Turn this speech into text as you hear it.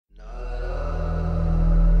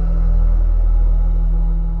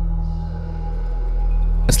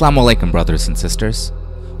As-salaam, brothers and sisters.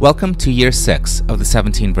 Welcome to Year 6 of the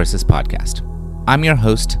 17 Verses podcast. I'm your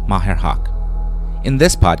host, Maher Haq. In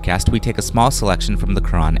this podcast, we take a small selection from the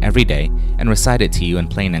Quran every day and recite it to you in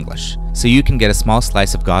plain English, so you can get a small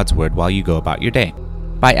slice of God's Word while you go about your day.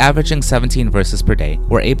 By averaging 17 verses per day,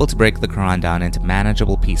 we're able to break the Quran down into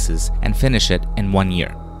manageable pieces and finish it in 1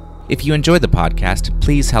 year. If you enjoy the podcast,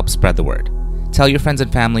 please help spread the word. Tell your friends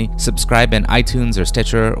and family, subscribe in iTunes or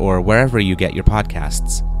Stitcher or wherever you get your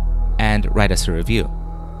podcasts, and write us a review.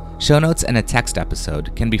 Show notes and a text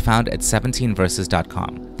episode can be found at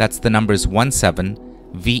 17verses.com. That's the numbers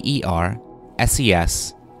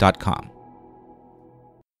 17verses.com.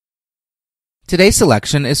 Today's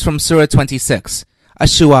selection is from Surah 26,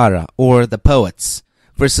 Ash-Shu arã, or the Poets,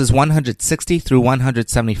 verses 160 through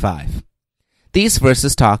 175. These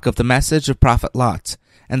verses talk of the message of Prophet Lot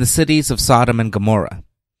and the cities of Sodom and Gomorrah.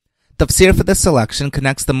 Tafseer for this selection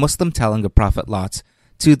connects the Muslim telling of Prophet Lot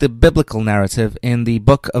to the biblical narrative in the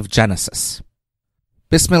book of Genesis.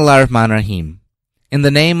 Bismillah ar-Rahman ar-Rahim. In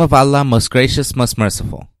the name of Allah, most gracious, most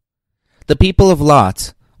merciful. The people of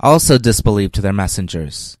Lot also disbelieved their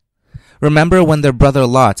messengers. Remember when their brother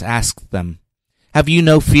Lot asked them, "Have you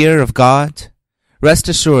no fear of God? Rest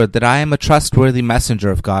assured that I am a trustworthy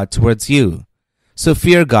messenger of God towards you. So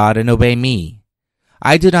fear God and obey me.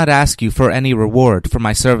 I do not ask you for any reward for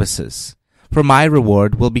my services, for my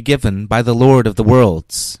reward will be given by the Lord of the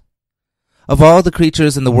worlds. Of all the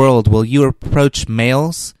creatures in the world will you approach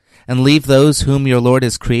males and leave those whom your Lord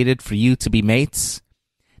has created for you to be mates?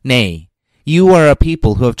 Nay, you are a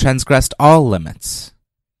people who have transgressed all limits."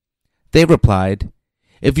 They replied,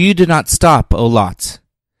 "If you do not stop, O Lot,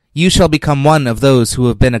 you shall become one of those who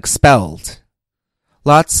have been expelled."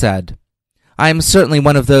 Lot said, "I am certainly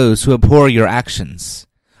one of those who abhor your actions.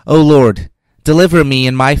 O Lord, deliver me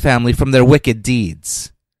and my family from their wicked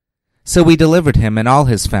deeds." So we delivered him and all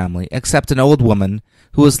his family, except an old woman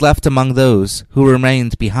who was left among those who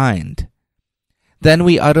remained behind. Then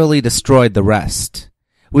we utterly destroyed the rest.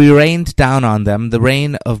 We rained down on them the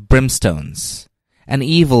rain of brimstones, and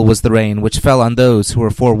evil was the rain which fell on those who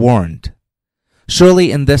were forewarned.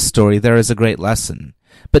 Surely in this story there is a great lesson.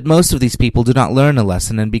 But most of these people do not learn a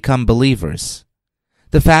lesson and become believers.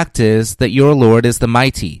 The fact is that your Lord is the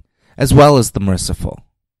mighty, as well as the merciful.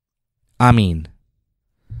 Ameen.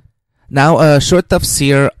 Now a short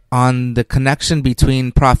tafsir on the connection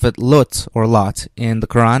between Prophet Lot, or Lot, in the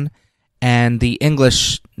Quran and the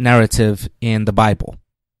English narrative in the Bible.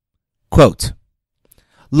 Quote,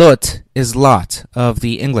 Lot is Lot of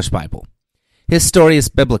the English Bible. His story is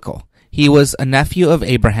biblical. He was a nephew of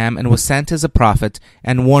Abraham and was sent as a prophet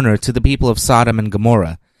and warner to the people of Sodom and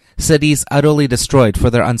Gomorrah, cities utterly destroyed for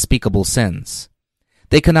their unspeakable sins.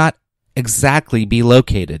 They cannot exactly be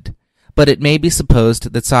located, but it may be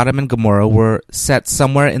supposed that Sodom and Gomorrah were set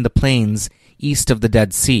somewhere in the plains east of the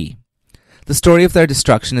Dead Sea. The story of their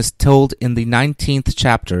destruction is told in the 19th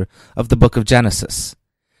chapter of the book of Genesis.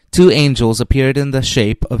 2 angels appeared in the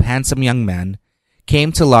shape of handsome young men,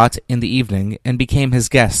 came to Lot in the evening, and became his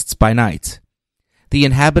guests by night. The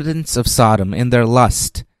inhabitants of Sodom, in their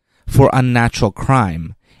lust for unnatural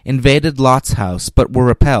crime, invaded Lot's house, but were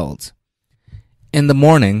repelled. In the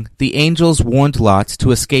morning, the angels warned Lot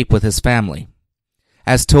to escape with his family,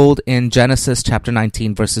 as told in Genesis chapter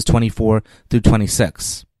 19, verses 24 through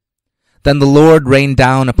 26. Then the Lord rained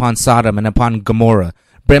down upon Sodom and upon Gomorrah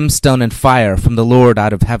brimstone and fire from the Lord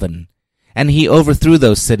out of heaven, and he overthrew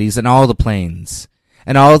those cities and all the plains,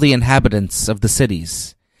 and all the inhabitants of the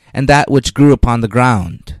cities, and that which grew upon the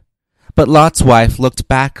ground. But Lot's wife looked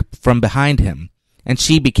back from behind him, and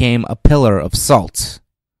she became a pillar of salt.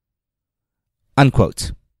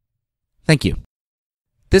 Unquote. Thank you.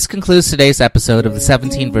 This concludes today's episode of the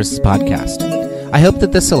 17 Verses podcast. I hope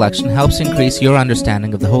that this selection helps increase your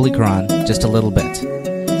understanding of the Holy Quran just a little bit.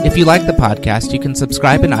 If you like the podcast, you can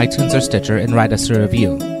subscribe in iTunes or Stitcher and write us a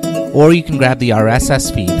review. Or you can grab the RSS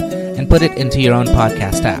feed and put it into your own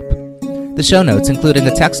podcast app. The show notes, including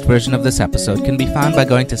a text version of this episode, can be found by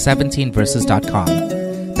going to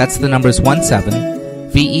 17verses.com. That's the numbers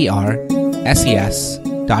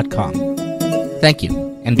 17verses.com. Thank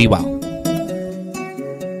you, and be well.